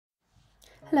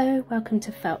Hello, welcome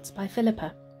to Felts by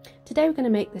Philippa. Today we're going to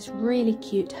make this really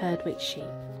cute Herdwick sheep.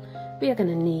 We are going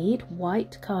to need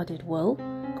white carded wool,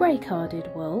 grey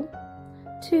carded wool,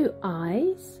 2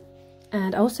 eyes,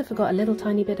 and I also forgot a little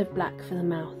tiny bit of black for the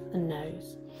mouth and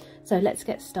nose. So let's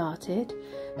get started.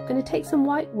 We're going to take some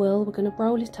white wool, we're going to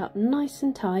roll it up nice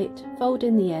and tight, fold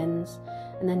in the ends,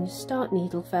 and then you start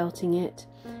needle felting it.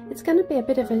 It's going to be a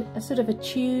bit of a sort of a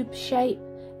tube shape.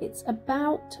 It's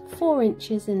about 4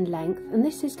 inches in length, and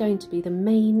this is going to be the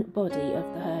main body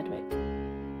of the Herdwick.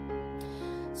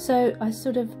 So I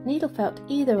sort of needle felt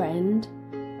either end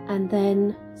and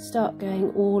then start going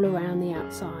all around the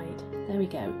outside. There we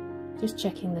go, just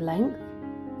checking the length,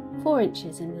 4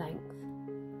 inches in length.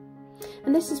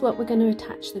 And this is what we're going to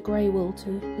attach the grey wool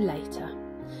to later.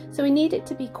 So we need it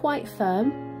to be quite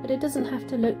firm, but it doesn't have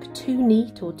to look too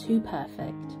neat or too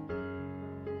perfect.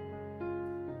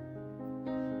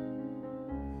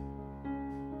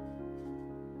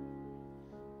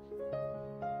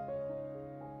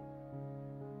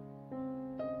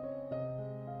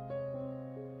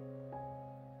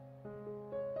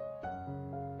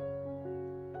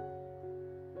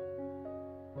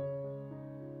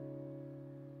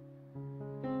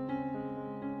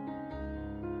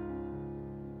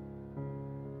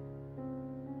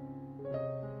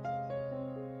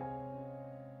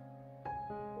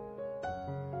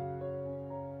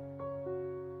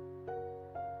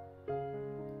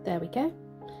 There we go,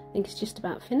 I think it's just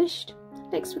about finished.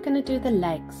 Next we're going to do the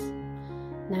legs.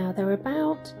 Now they're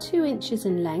about 2 inches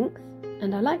in length,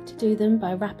 and I like to do them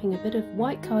by wrapping a bit of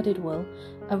white carded wool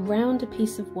around a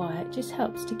piece of wire. It just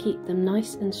helps to keep them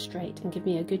nice and straight and give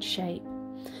me a good shape.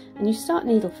 And you start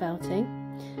needle felting,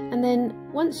 and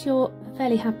then once you're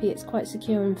fairly happy it's quite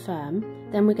secure and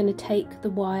firm, then we're going to take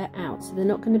the wire out, so they're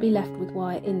not going to be left with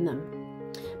wire in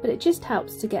them. But it just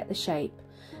helps to get the shape.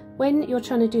 When you're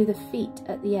trying to do the feet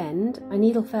at the end, I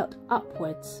needle felt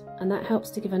upwards, and that helps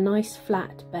to give a nice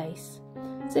flat base.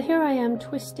 So here I am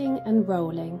twisting and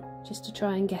rolling just to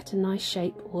try and get a nice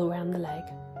shape all around the leg.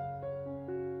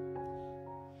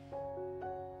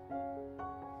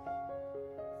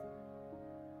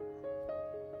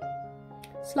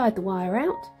 Slide the wire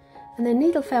out and then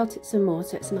needle felt it some more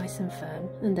so it's nice and firm,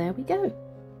 and there we go.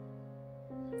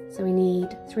 So we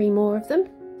need 3 more of them.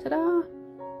 Ta-da!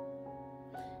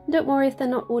 Don't worry if they're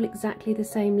not all exactly the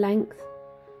same length.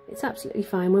 It's absolutely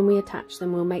fine. When we attach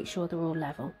them we'll make sure they're all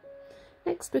level.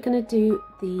 Next we're going to do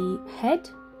the head.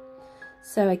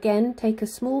 So again, take a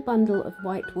small bundle of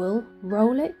white wool,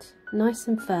 roll it nice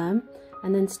and firm,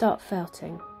 and then start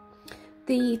felting.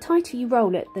 The tighter you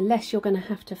roll it, the less you're going to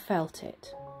have to felt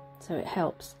it, so it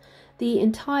helps. The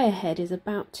entire head is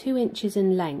about 2 inches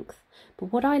in length,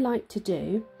 but what I like to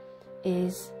do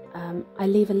is I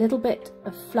leave a little bit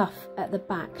of fluff at the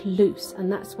back loose,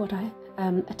 and that's what I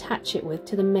attach it with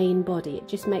to the main body. It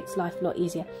just makes life a lot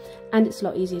easier, and it's a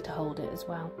lot easier to hold it as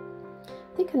well.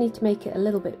 I think I need to make it a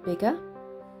little bit bigger.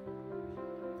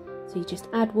 So you just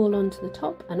add wool onto the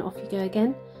top and off you go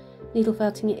again, needle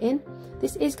felting it in.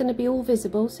 This is going to be all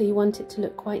visible, so you want it to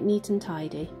look quite neat and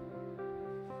tidy.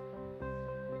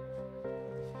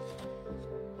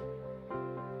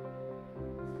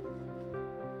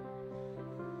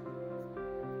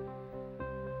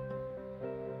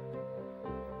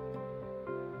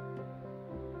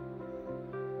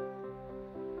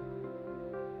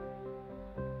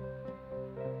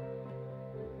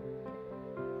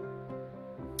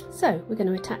 So we're going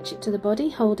to attach it to the body,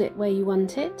 hold it where you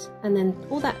want it, and then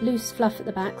all that loose fluff at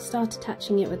the back, start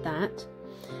attaching it with that.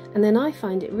 And then I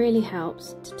find it really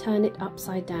helps to turn it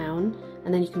upside down,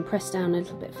 and then you can press down a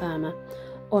little bit firmer.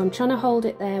 Or I'm trying to hold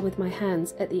it there with my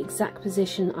hands at the exact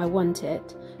position I want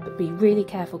it, but be really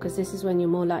careful because this is when you're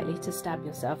more likely to stab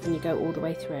yourself when you go all the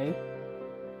way through.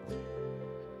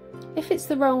 If it's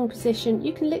the wrong position,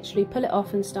 you can literally pull it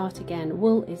off and start again.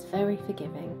 Wool is very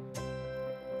forgiving.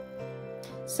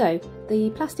 So the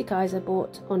plastic eyes I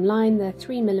bought online, they're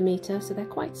 3mm, so they're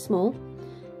quite small.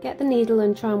 Get the needle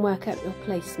and try and work out your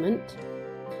placement.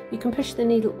 You can push the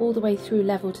needle all the way through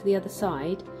level to the other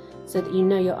side so that you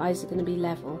know your eyes are going to be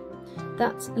level.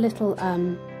 That's a little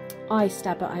eye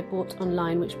stabber I bought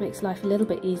online, which makes life a little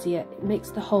bit easier. It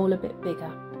makes the hole a bit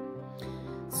bigger.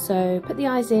 So put the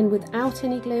eyes in without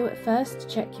any glue at first to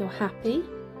check you're happy.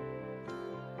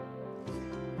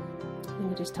 And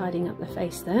we're just tidying up the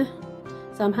face there.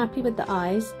 So I'm happy with the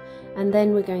eyes, and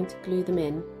then we're going to glue them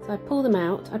in. So I pull them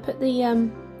out. I put the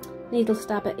needle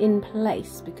stabber in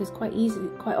place because quite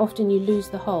often you lose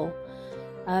the hole.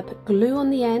 Put glue on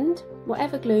the end,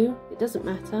 whatever glue, it doesn't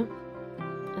matter,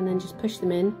 and then just push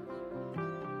them in.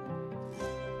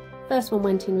 First one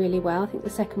went in really well. I think the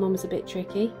second one was a bit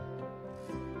tricky.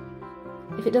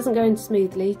 If it doesn't go in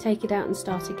smoothly, take it out and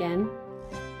start again.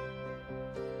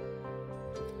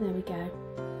 There we go.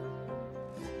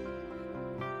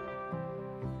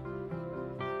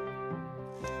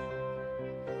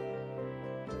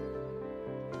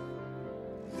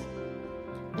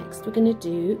 Next we're going to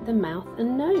do the mouth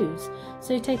and nose.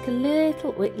 So take a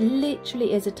little, it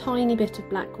literally is a tiny bit of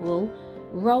black wool,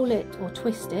 roll it or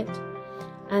twist it,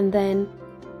 and then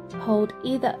hold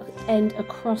either end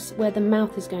across where the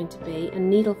mouth is going to be and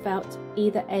needle felt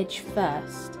either edge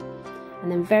first, and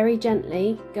then very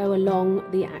gently go along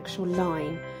the actual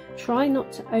line. Try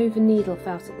not to over needle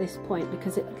felt at this point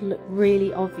because it will look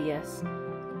really obvious,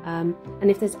 and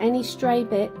if there's any stray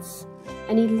bits,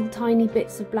 any little tiny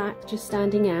bits of black just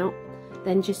standing out,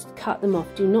 then just cut them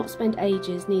off. Do not spend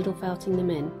ages needle felting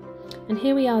them in. And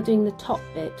here we are doing the top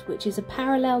bit, which is a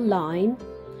parallel line,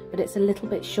 but it's a little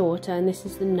bit shorter, and this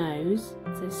is the nose.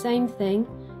 So same thing,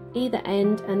 either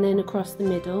end and then across the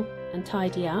middle and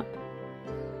tidy up.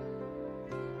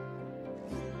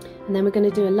 And then we're going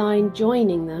to do a line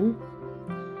joining them,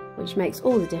 which makes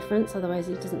all the difference, otherwise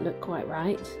it doesn't look quite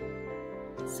right.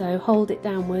 So hold it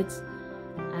downwards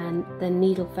and then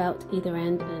needle felt either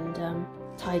end and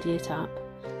tidy it up.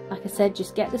 Like I said,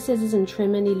 just get the scissors and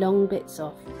trim any long bits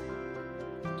off.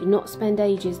 Do not spend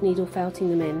ages needle felting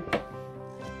them in.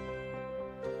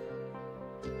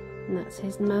 And that's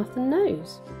his mouth and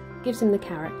nose. Gives him the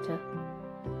character.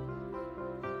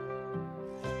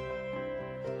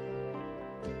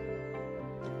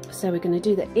 So we're going to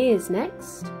do the ears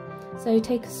next. So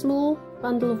take a small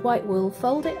bundle of white wool,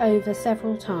 fold it over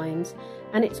several times,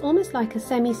 and it's almost like a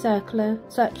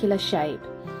circular shape.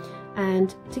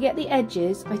 And to get the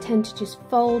edges, I tend to just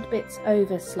fold bits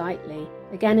over slightly,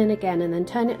 again and again, and then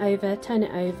turn it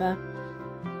over,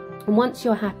 and once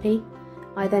you're happy,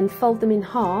 I then fold them in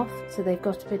half so they've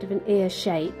got a bit of an ear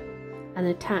shape and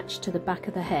attach to the back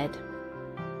of the head.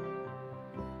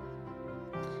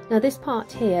 Now this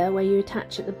part here where you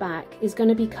attach at the back is going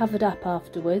to be covered up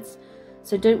afterwards,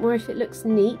 so don't worry if it looks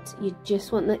neat, you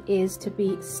just want the ears to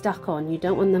be stuck on, you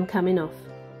don't want them coming off.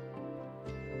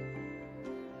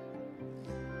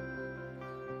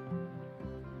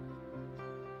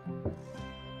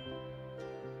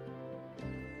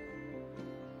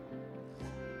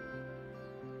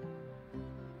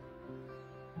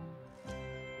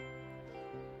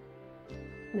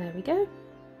 There we go.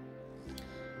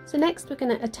 So next we're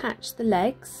going to attach the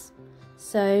legs.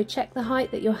 So check the height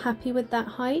that you're happy with that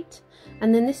height,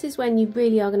 and then this is when you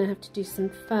really are going to have to do some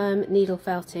firm needle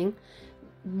felting.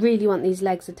 Really want these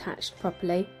legs attached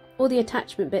properly. All the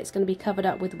attachment bit's going to be covered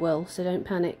up with wool, so don't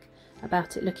panic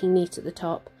about it looking neat at the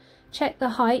top. Check the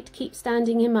height, keep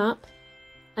standing him up,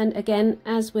 and again,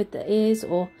 as with the ears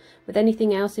or with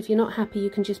anything else, if you're not happy you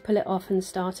can just pull it off and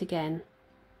start again.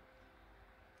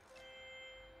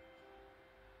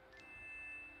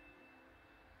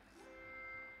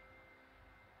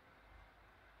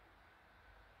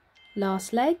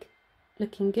 Last leg,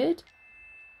 looking good,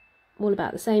 all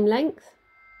about the same length.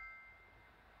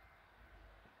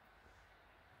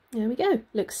 There we go.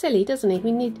 Looks silly, doesn't he?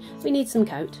 We need some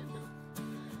coat.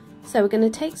 So we're going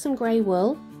to take some grey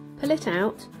wool, pull it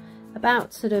out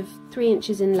about sort of 3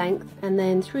 inches in length, and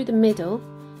then through the middle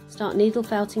start needle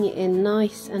felting it in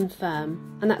nice and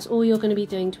firm, and that's all you're going to be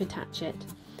doing to attach it.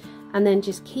 And then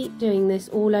just keep doing this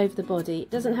all over the body. It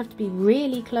doesn't have to be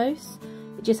really close,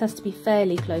 it just has to be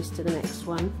fairly close to the next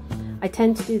one. I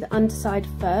tend to do the underside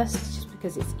first just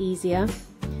because it's easier,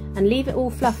 and leave it all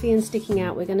fluffy and sticking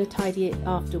out. We're going to tidy it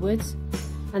afterwards,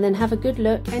 and then have a good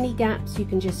look. Any gaps you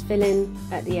can just fill in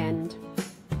at the end.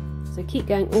 So keep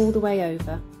going all the way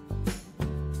over.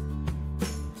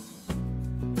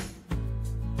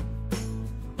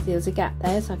 See, there's a gap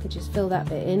there, so I could just fill that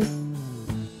bit in.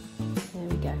 There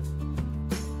we go.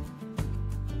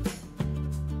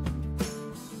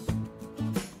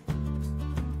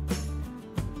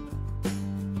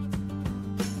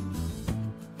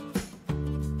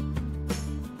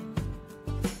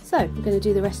 So we're going to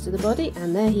do the rest of the body,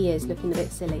 and there he is, looking a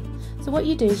bit silly. So what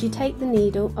you do is you take the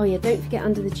needle, oh yeah, don't forget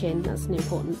under the chin, that's an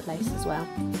important place as well.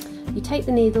 You take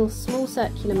the needle, small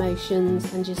circular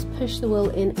motions, and just push the wool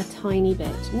in a tiny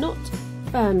bit. Not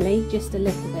firmly, just a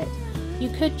little bit. You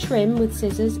could trim with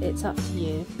scissors, it's up to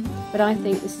you, but I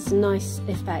think this is a nice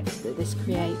effect that this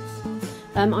creates.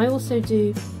 I also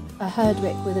do a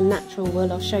Herdwick with a natural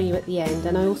wool, I'll show you at the end,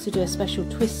 and I also do a special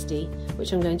twisty,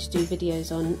 which I'm going to do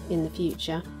videos on in the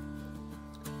future.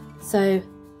 So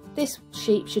this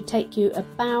sheep should take you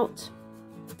about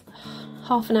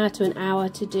half an hour to an hour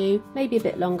to do, maybe a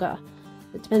bit longer.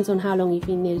 It depends on how long you've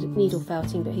been needle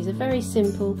felting, but he's a very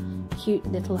simple, cute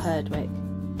little Herdwick.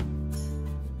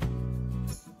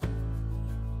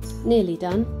 nearly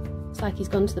done. It's like he's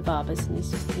gone to the barber's and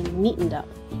he's just been neatened up.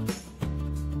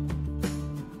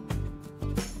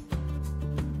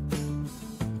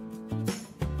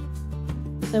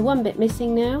 So one bit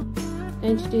missing now.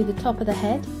 Going to do the top of the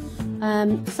head.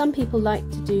 Some people like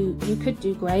to do, you could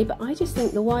do grey, but I just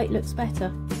think the white looks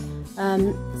better.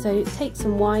 So take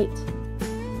some white,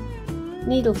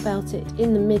 needle felt it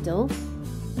in the middle.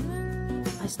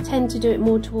 I tend to do it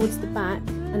more towards the back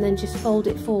and then just fold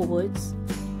it forwards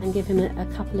and give him a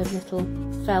couple of little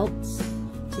felts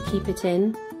to keep it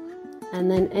in, and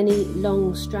then any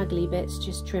long straggly bits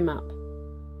just trim up.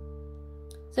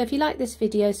 So if you like this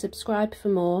video, subscribe for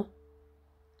more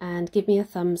and give me a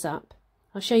thumbs up.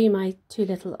 I'll show you my two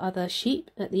little other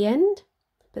sheep at the end,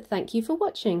 but thank you for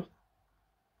watching.